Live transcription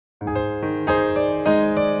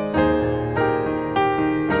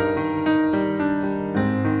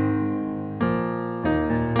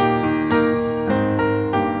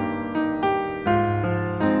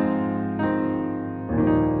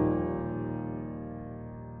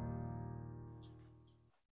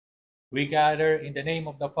We gather in the name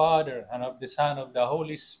of the Father, and of the Son, and of the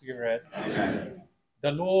Holy Spirit. Amen.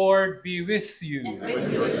 The Lord be with you. And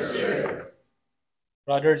with your spirit.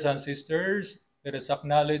 Brothers and sisters, let us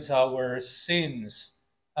acknowledge our sins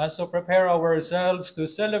and so prepare ourselves to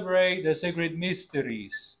celebrate the sacred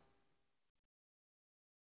mysteries.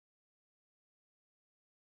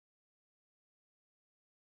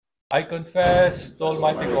 I confess to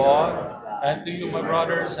Almighty God and to you, my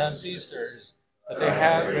brothers and sisters, that I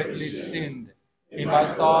have greatly sinned in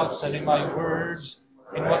my thoughts and in my words,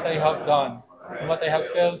 in what I have done, and what I have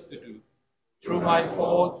failed to do. Through my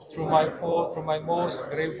fault, through my most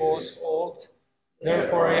grievous fault.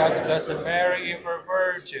 Therefore I ask Blessed Mary, ever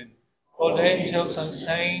Virgin, all the angels and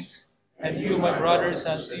saints, and you, my brothers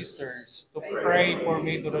and sisters, to pray for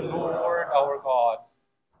me to the Lord our God.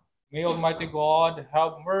 May Almighty God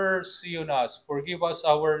have mercy on us, forgive us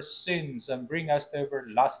our sins, and bring us to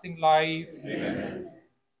everlasting life. Amen.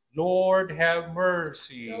 Lord, have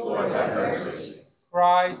mercy. Lord, have mercy.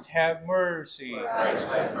 Christ, have mercy.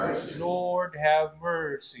 Christ, have mercy. Lord, have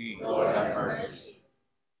mercy. Lord, have mercy.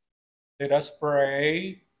 Let us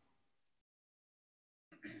pray.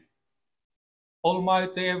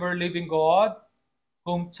 Almighty, ever-living God,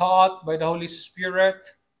 whom taught by the Holy Spirit,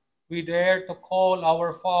 we dare to call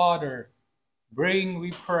our Father. Bring,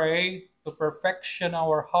 we pray, to perfection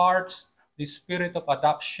our hearts the spirit of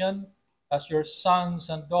adoption as your sons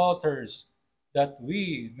and daughters, that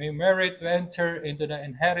we may merit to enter into the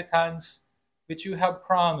inheritance which you have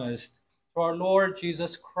promised through our Lord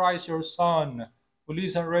Jesus Christ, your Son, who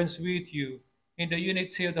lives and reigns with you in the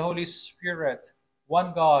unity of the Holy Spirit,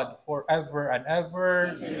 one God, forever and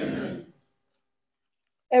ever. Amen.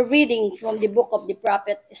 A reading from the book of the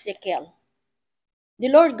prophet Ezekiel. The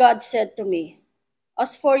Lord God said to me,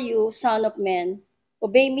 "As for you, son of man,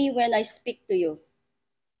 obey me when I speak to you.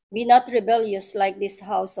 Be not rebellious like this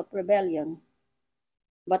house of rebellion,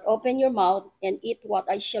 but open your mouth and eat what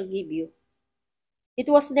I shall give you." It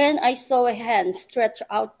was then I saw a hand stretched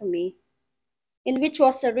out to me, in which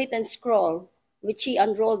was a written scroll, which he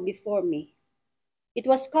unrolled before me. It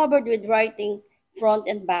was covered with writing front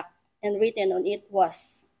and back, and written on it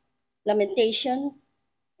was lamentation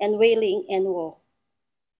and wailing and woe.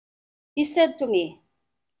 He said to me,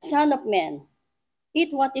 "Son of man,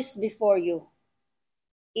 eat what is before you.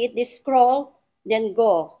 Eat this scroll, then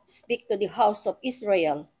go, speak to the house of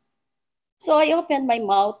Israel." So I opened my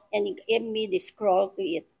mouth, and he gave me the scroll to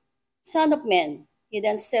eat. "Son of man," he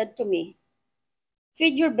then said to me,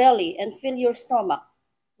 "feed your belly and fill your stomach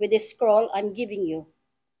with the scroll I'm giving you."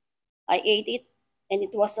 I ate it, and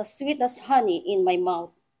it was as sweet as honey in my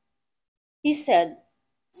mouth. He said,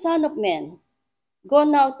 "Son of man, go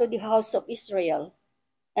now to the house of Israel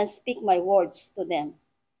and speak my words to them."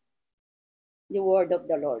 The word of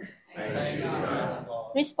the Lord.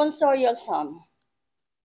 Responsorial Psalm.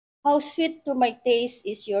 How sweet to my taste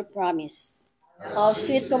is your promise. How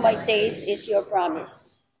sweet to my taste is your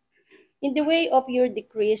promise. In the way of your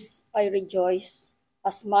decrees I rejoice,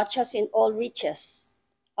 as much as in all riches.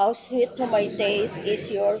 How sweet to my taste is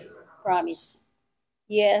your promise.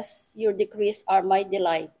 Yes, your decrees are my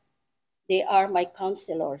delight. They are my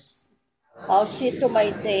counselors. How sweet to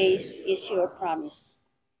my taste is your promise.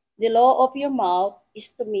 The law of your mouth is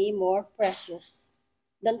to me more precious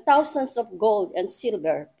than thousands of gold and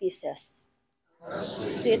silver pieces.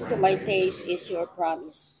 Sweet to my taste is your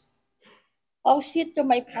promise. How sweet to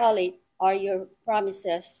my palate are your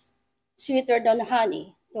promises, sweeter than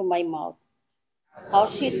honey to my mouth. How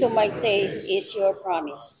sweet to my taste is your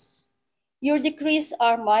promise. Your decrees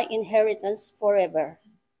are my inheritance forever.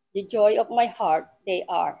 The joy of my heart they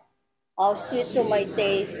are. How sweet to my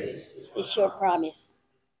taste is your promise.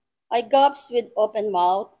 I gasp with open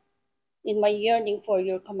mouth in my yearning for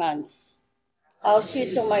your commands. How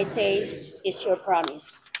sweet to my taste is your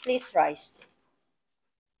promise. Please rise.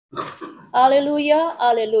 Alleluia,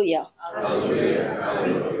 alleluia.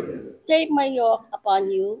 Alleluia. Take my yoke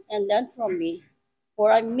upon you and learn from me,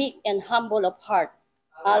 for I am meek and humble of heart.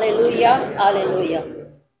 Alleluia, alleluia.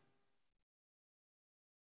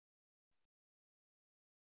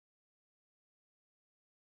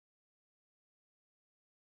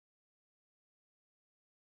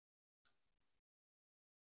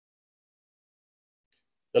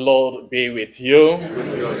 The Lord be with you.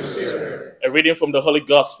 With your spirit. A reading from the Holy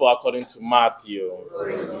Gospel according to Matthew.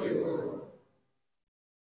 Praise to you.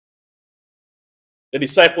 The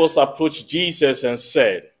disciples approached Jesus and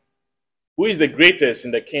said, "Who is the greatest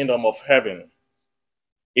in the kingdom of heaven?"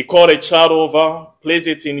 He called a child over, placed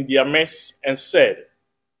it in their midst, and said,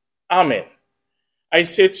 "Amen. I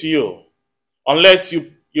say to you, unless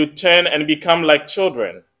you turn and become like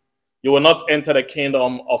children, you will not enter the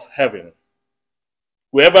kingdom of heaven.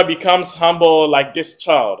 Whoever becomes humble like this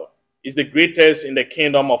child is the greatest in the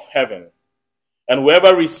kingdom of heaven. And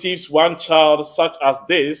whoever receives one child such as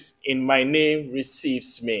this in my name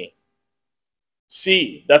receives me.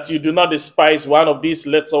 See that you do not despise one of these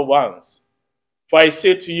little ones. For I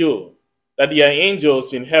say to you that their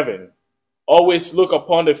angels in heaven always look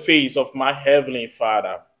upon the face of my heavenly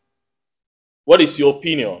Father. What is your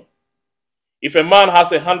opinion? If a man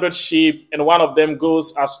has 100 sheep and one of them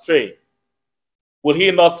goes astray, will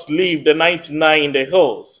he not leave the 99 in the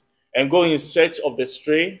hills and go in search of the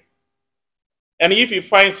stray? And if he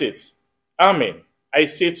finds it, amen, I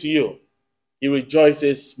say to you, he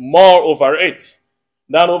rejoices more over it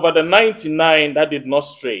than over the 99 that did not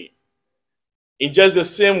stray. In just the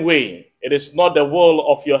same way, it is not the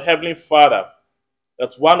will of your heavenly Father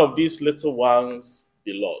that one of these little ones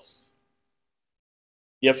be lost.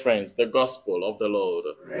 Dear friends, the gospel of the Lord.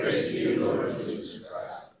 Praise to you, Lord Jesus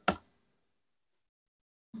Christ.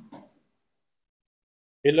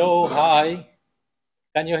 Hello, hi.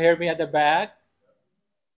 Can you hear me at the back?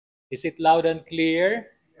 Is it loud and clear?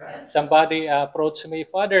 Yes. Somebody approached me,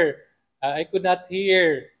 Father, I could not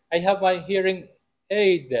hear. I have my hearing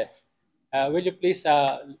aid. Will you please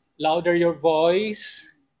louder your voice?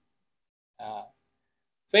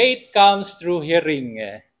 Faith comes through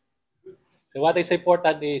hearing. So what is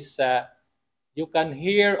important is you can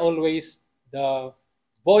hear always the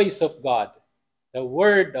voice of God, the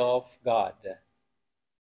word of God.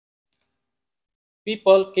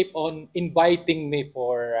 People keep on inviting me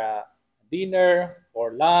for dinner,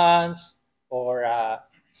 for lunch, for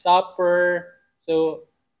supper. So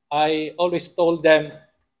I always told them,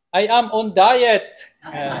 I am on diet.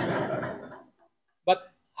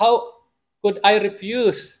 But how could I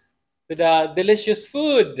refuse to the delicious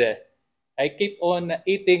food? I keep on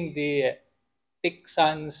eating the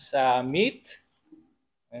Texan's meat,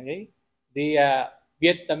 okay? The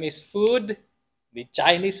Vietnamese food, the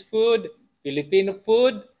Chinese food, Filipino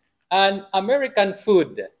food, and American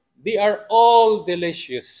food. They are all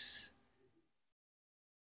delicious.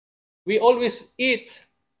 We always eat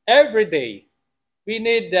every day. We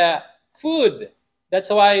need food. That's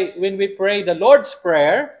why when we pray the Lord's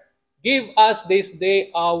Prayer, give us this day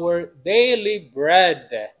our daily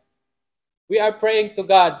bread. We are praying to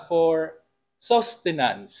God for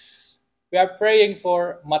sustenance. We are praying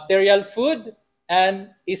for material food and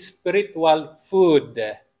spiritual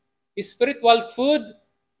food. Spiritual food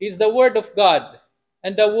is the Word of God,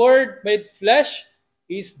 and the Word made flesh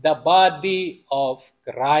is the body of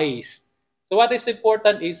Christ. So what is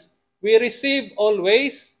important is we receive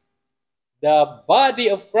always the body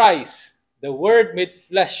of Christ, the Word made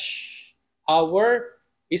flesh, our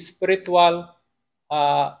spiritual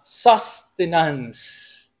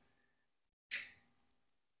sustenance.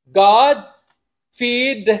 God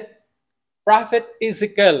feed Prophet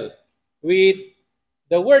Ezekiel with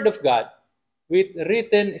the Word of God, with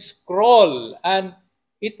written scroll, and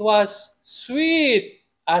it was sweet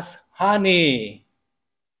as honey.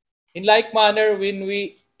 In like manner, when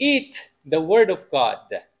we eat the Word of God,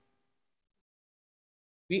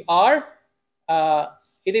 we are,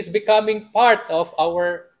 it is becoming part of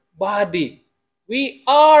our body. We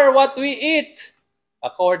are what we eat,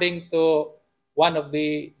 according to one of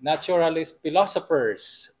the naturalist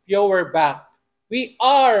philosophers, Feuerbach. We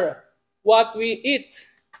are what we eat.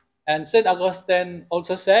 And St. Augustine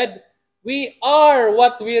also said, we are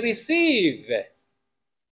what we receive.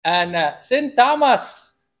 And St.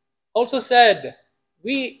 Thomas also said,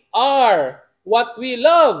 we are what we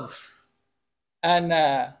love. And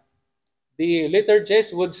the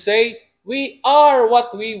liturgists would say, we are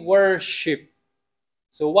what we worship.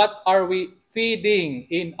 So what are we feeding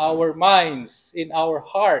in our minds, in our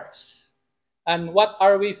hearts? And what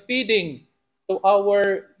are we feeding to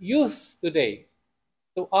our youth today,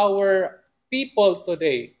 to our people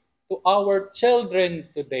today, to our children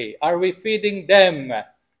today? Are we feeding them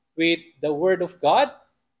with the Word of God?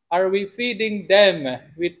 Are we feeding them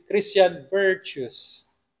with Christian virtues?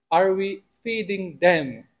 Are we feeding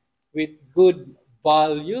them with good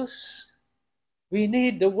values? We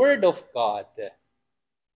need the Word of God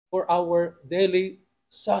for our daily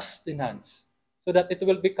sustenance, so that it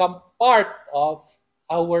will become part of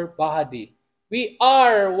our body. We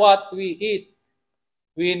are what we eat.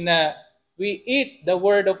 When we eat the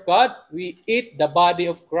Word of God, we eat the body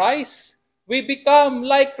of Christ, we become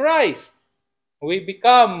like Christ. We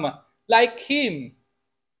become like Him.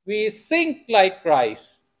 We think like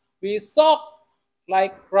Christ. We talk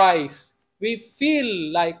like Christ. We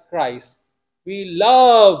feel like Christ. We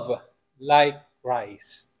love like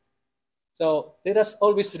Christ. So let us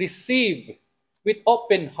always receive with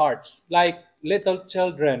open hearts, like little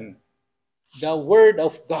children, the Word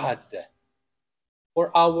of God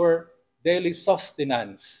for our daily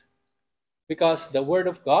sustenance. Because the Word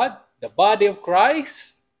of God, the body of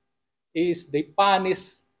Christ, is the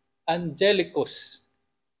panis angelicus,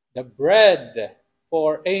 the bread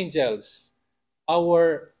for angels,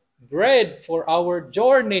 our bread for our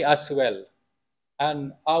journey as well,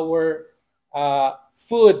 and our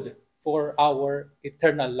food for our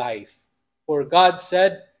eternal life. For God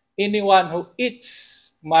said, anyone who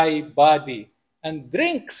eats my body and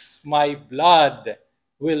drinks my blood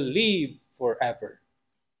will live forever.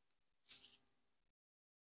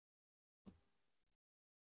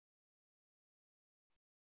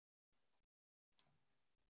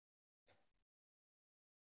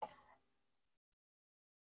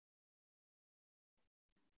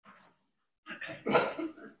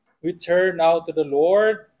 We turn now to the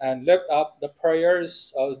Lord and lift up the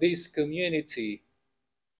prayers of this community.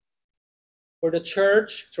 For the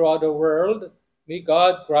church throughout the world, may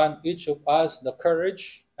God grant each of us the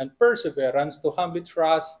courage and perseverance to humbly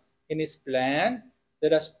trust in His plan.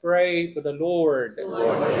 Let us pray to the Lord.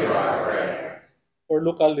 Lord, hear our prayer. For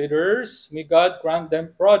local leaders, may God grant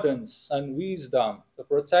them prudence and wisdom to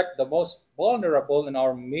protect the most vulnerable in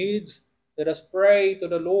our midst. Let us pray to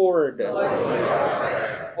the Lord. Lord, hear our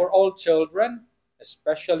prayer. For all children,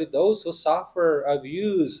 especially those who suffer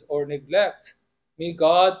abuse or neglect, may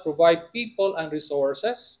God provide people and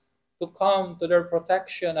resources to come to their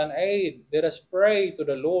protection and aid. Let us pray to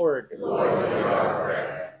the Lord. Lord, hear our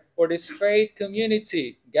prayer. For this faith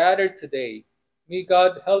community gathered today, may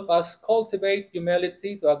God help us cultivate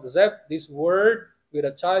humility to accept this word with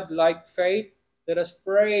a childlike faith. Let us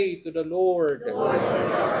pray to the Lord. Lord, hear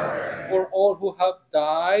our prayer. For all who have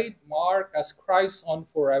died, marked as Christ's own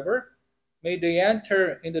forever, may they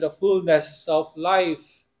enter into the fullness of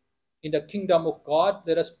life in the kingdom of God.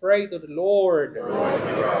 Let us pray to the Lord. Lord,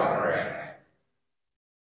 hear our prayer.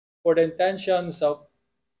 For the intentions of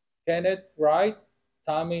Kenneth, Wright,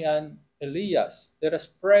 Tommy, and Elias, let us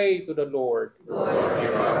pray to the Lord. Lord,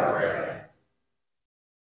 hear our prayer.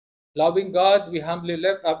 Loving God, we humbly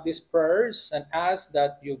lift up these prayers and ask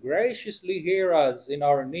that you graciously hear us in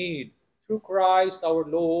our need. Through Christ our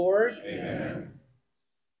Lord. Amen.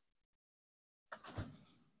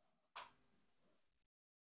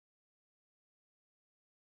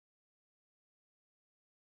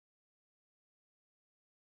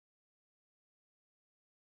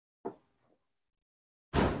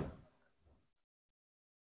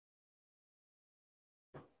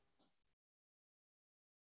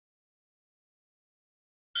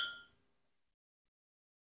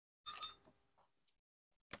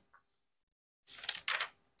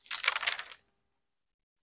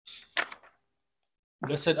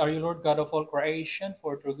 Blessed are you, Lord God of all creation,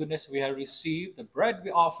 for through goodness we have received the bread we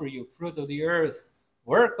offer you, fruit of the earth,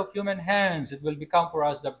 work of human hands. It will become for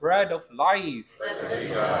us the bread of life. Blessed be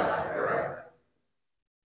God forever.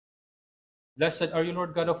 Blessed are you,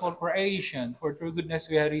 Lord God of all creation, for through goodness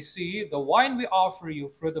we have received the wine we offer you,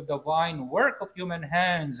 fruit of the vine, work of human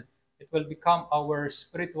hands. It will become our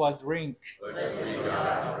spiritual drink. Blessed be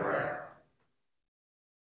God forever.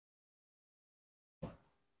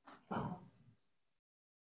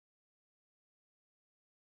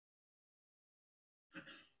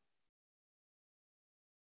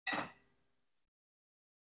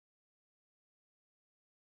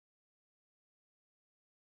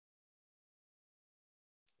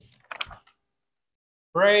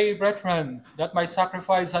 Pray, brethren, that my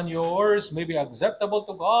sacrifice and yours may be acceptable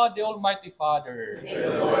to God, the Almighty Father. May the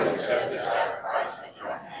Lord accept the sacrifice at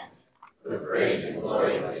your hands, for the praise and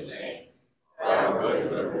glory of his name, for our good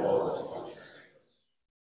and the reward of his church.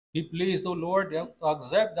 Be pleased, O Lord, to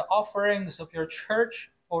accept the offerings of your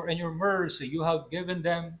church, for in your mercy you have given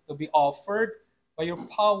them to be offered by your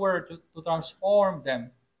power to transform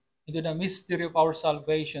them into the mystery of our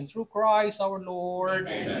salvation through Christ our Lord.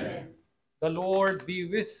 Amen. The Lord be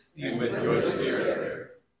with you. And with your spirit,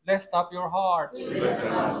 Lift up your hearts. we lift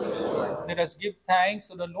them up to the Lord. Let us give thanks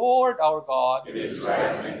to the Lord our God. It is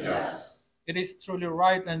right and just. It is truly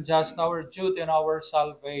right and just, our duty and our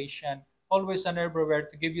salvation, always and everywhere,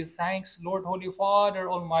 to give you thanks, Lord, Holy Father,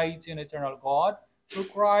 Almighty and eternal God, through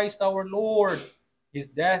Christ our Lord. His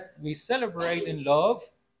death we celebrate in love.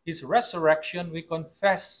 His resurrection we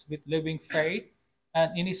confess with living faith.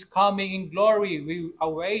 And in his coming in glory we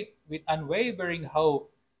await with unwavering hope.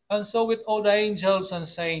 And so with all the angels and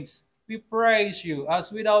saints, we praise you,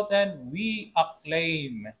 as without end we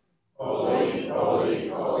acclaim. Holy, holy,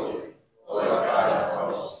 holy, Lord God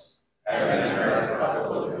of hosts, heaven and earth are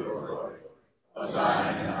full of your glory.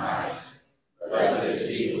 Hosanna in the highest. Blessed is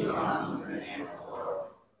he who comes in the name of the Lord.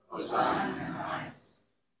 Hosanna in the highest.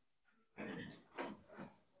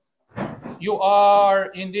 You are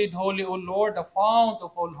indeed holy, O Lord, the fount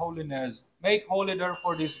of all holiness. Make holy,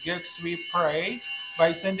 therefore, these gifts, we pray,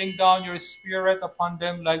 by sending down your Spirit upon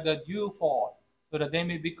them like the dewfall, so that they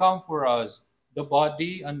may become for us the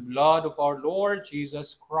body and blood of our Lord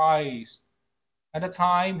Jesus Christ. At the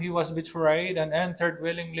time he was betrayed and entered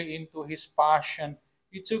willingly into his passion,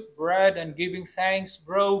 he took bread and giving thanks,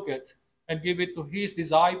 broke it, and gave it to his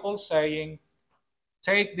disciples, saying,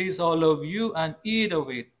 "Take this, all of you, and eat of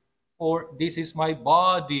it, for this is my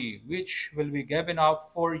body, which will be given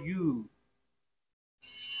up for you."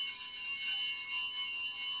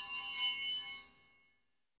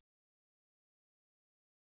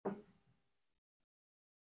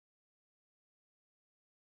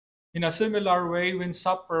 In a similar way, when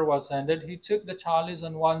supper was ended, he took the chalice,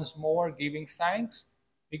 and once more giving thanks,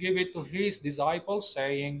 he gave it to his disciples,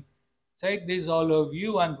 saying, "Take this, all of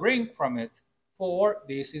you, and drink from it, for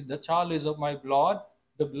this is the chalice of my blood,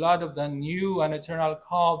 the blood of the new and eternal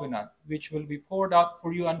covenant, which will be poured out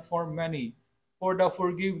for you and for many, for the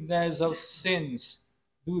forgiveness of sins.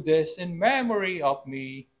 Do this in memory of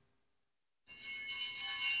me."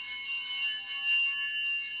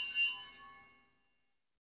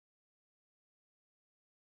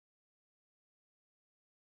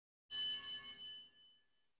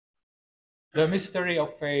 The mystery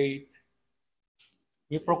of faith.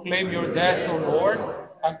 We proclaim your death, O Lord,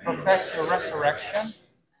 and profess your resurrection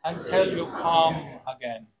until you come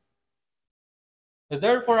again.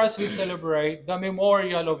 Therefore, as we celebrate the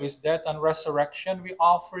memorial of his death and resurrection, we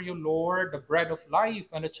offer you, Lord, the bread of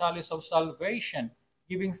life and the chalice of salvation,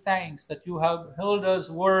 giving thanks that you have held us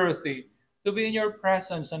worthy to be in your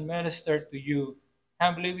presence and minister to you.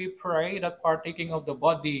 Humbly we pray that partaking of the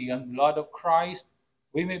body and blood of Christ,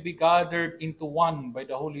 we may be gathered into one by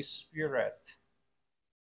the Holy Spirit.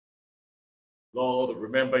 Lord,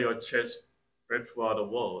 remember your church spread throughout the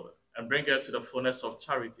world and bring her to the fullness of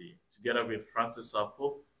charity, together with Francis our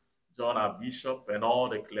Pope, John our Bishop, and all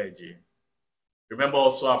the clergy. Remember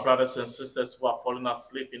also our brothers and sisters who have fallen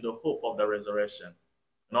asleep in the hope of the resurrection,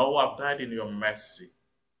 and all who have died in your mercy.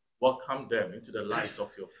 Welcome them into the light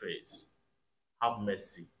of your face. Have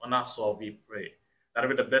mercy on us all, we pray, that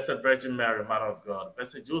with the Blessed Virgin Mary, Mother of God,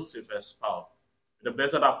 Blessed Joseph, her spouse, with the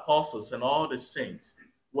blessed apostles and all the saints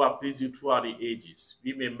who have pleased you throughout the ages,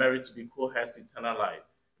 we may merit to be co-heirs in eternal life.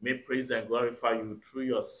 We may praise and glorify you through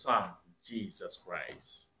your Son, Jesus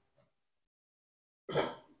Christ.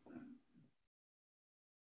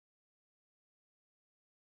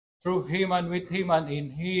 Through him and with him and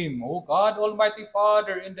in him, O God, Almighty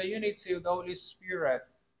Father, in the unity of the Holy Spirit,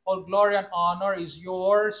 all glory and honor is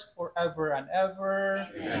yours forever and ever.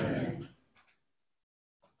 Amen.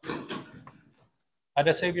 At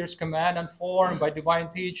the Savior's command and formed by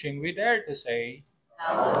divine teaching, we dare to say,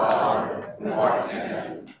 Our Father, who art in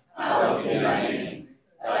heaven, hallowed be thy name.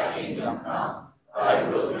 Thy kingdom come, thy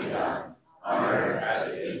will be done, on earth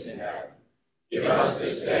as it is in heaven. Give us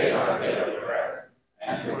this day our daily bread,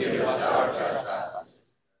 and forgive us our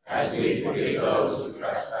trespasses, as we forgive those who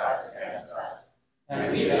trespass against us.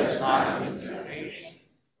 And lead us not into temptation,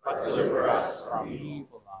 but deliver us from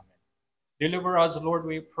evil. Amen. Deliver us, Lord,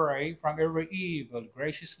 we pray, from every evil.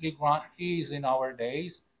 Graciously grant peace in our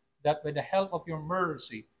days, that by the help of your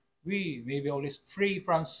mercy, we may be always free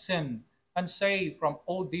from sin and saved from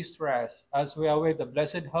all distress, as we await the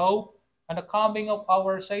blessed hope and the coming of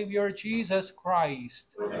our Savior Jesus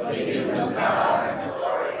Christ.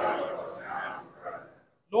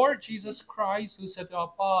 Lord Jesus Christ, who said to the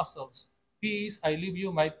apostles, "Peace I leave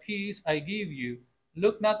you, my peace I give you,"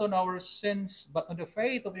 look not on our sins, but on the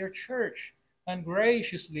faith of your church, and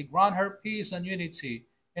graciously grant her peace and unity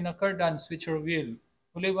in accordance with your will,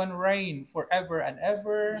 who live and reign forever and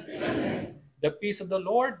ever. Amen. The peace of the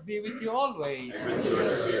Lord be with you always. And with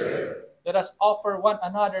your spirit. Let us offer one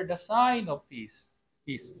another the sign of peace.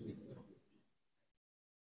 Peace be with you.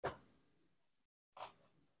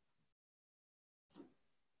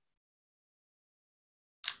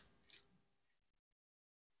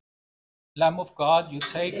 Lamb of God, you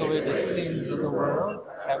take away the sins of the world,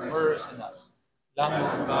 have mercy on us. Lamb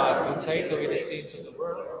of God, you take away the sins of the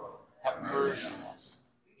world, have mercy on us.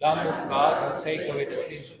 Lamb of God, you take away the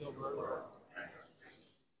sins of the world.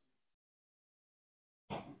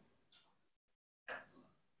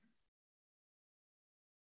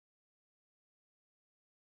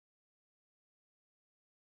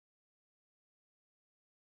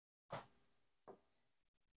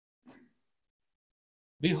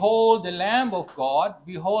 Behold the Lamb of God,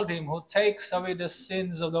 behold him who takes away the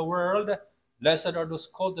sins of the world. Blessed are those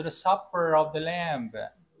called to the supper of the Lamb.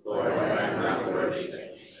 Lord, I am not worthy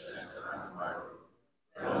that you should my fruit.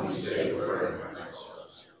 And only say the word, and my soul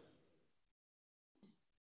shall live.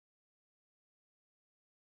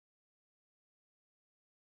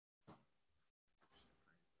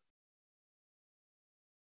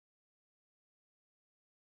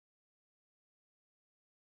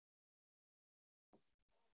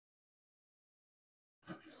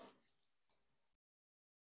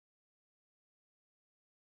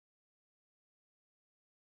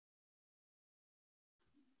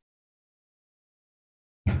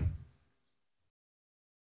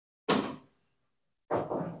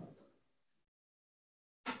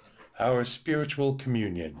 Our spiritual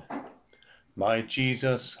communion. My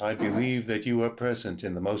Jesus, I believe that you are present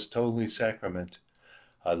in the most holy sacrament.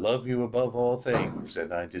 I love you above all things,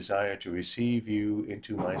 and I desire to receive you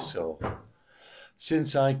into my soul.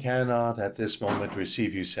 Since I cannot at this moment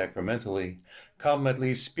receive you sacramentally, come at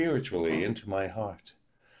least spiritually into my heart.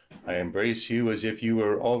 I embrace you as if you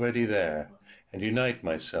were already there, and unite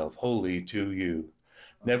myself wholly to you.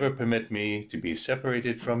 Never permit me to be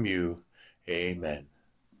separated from you. Amen.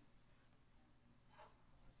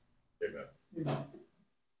 Amen.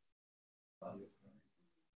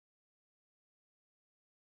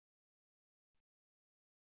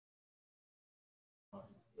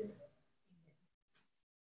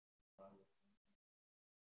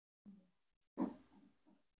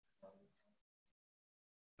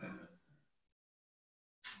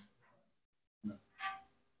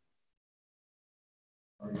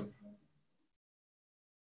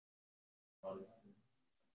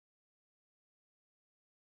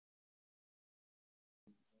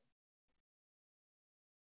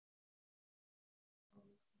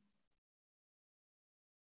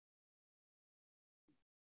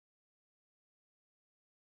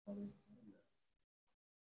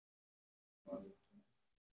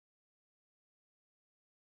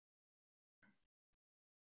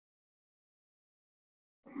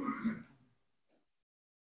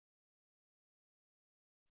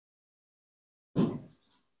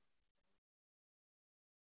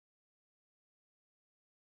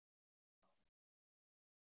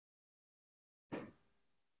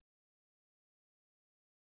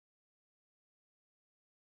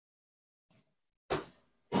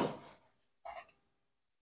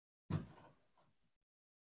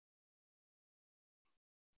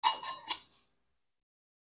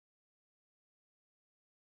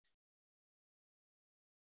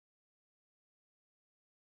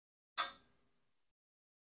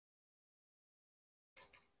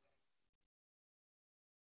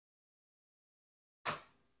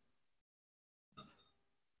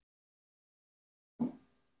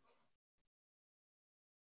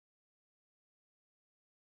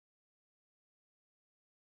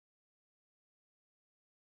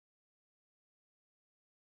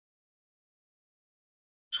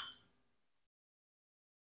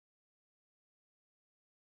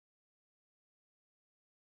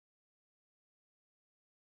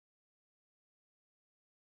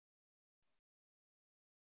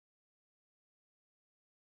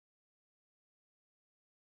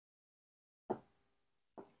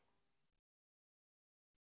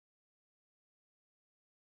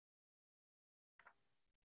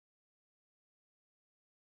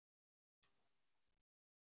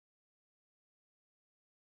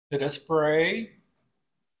 Let us pray.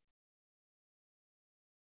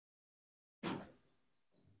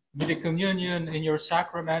 May the communion in your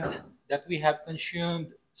sacrament that we have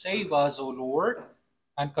consumed save us, O Lord,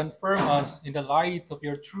 and confirm us in the light of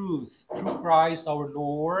your truth, through Christ our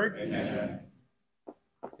Lord. Amen.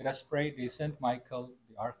 Let us pray the Saint Michael,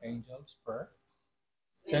 the Archangel's prayer.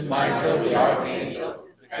 Saint Michael, the Archangel,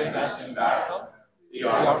 defend us in battle. Be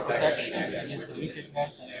our protection against the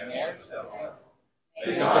wickedness and snares of the devil.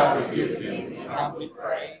 May God rebuke him, we humbly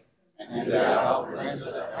pray, and that our friends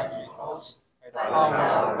of heavenly host, by the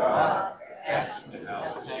power of God, cast into hell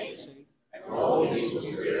Satan, and all evil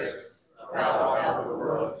spirits, proud of the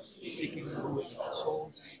world, seeking the ruin of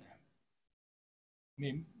souls.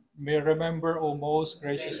 May remember, O most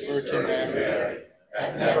gracious Virgin Mary,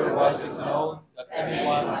 that never was it known that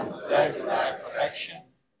anyone who fled from thy protection,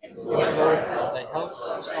 implored thy help,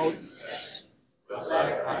 sought was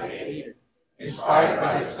left unaided. Inspired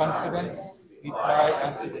by this confidence, we cry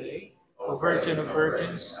unto thee, O Virgin of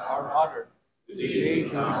Virgins, our Mother. Today do we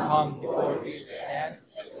come before thee to stand,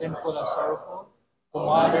 sinful and sorrowful, O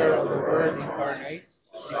Mother of the Word incarnate.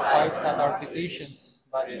 Despise not our petitions,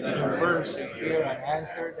 but in your mercy hear and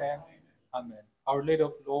answer them. Amen. Our Lady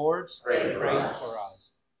of Lords, pray for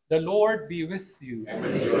us. The Lord be with you. And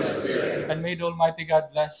with your spirit. And may the Almighty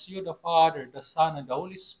God bless you, the Father, the Son, and the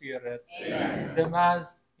Holy Spirit. Amen. The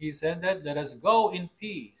Mass He's ended. Let us go in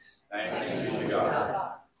peace. Thanks be to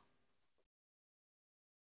God.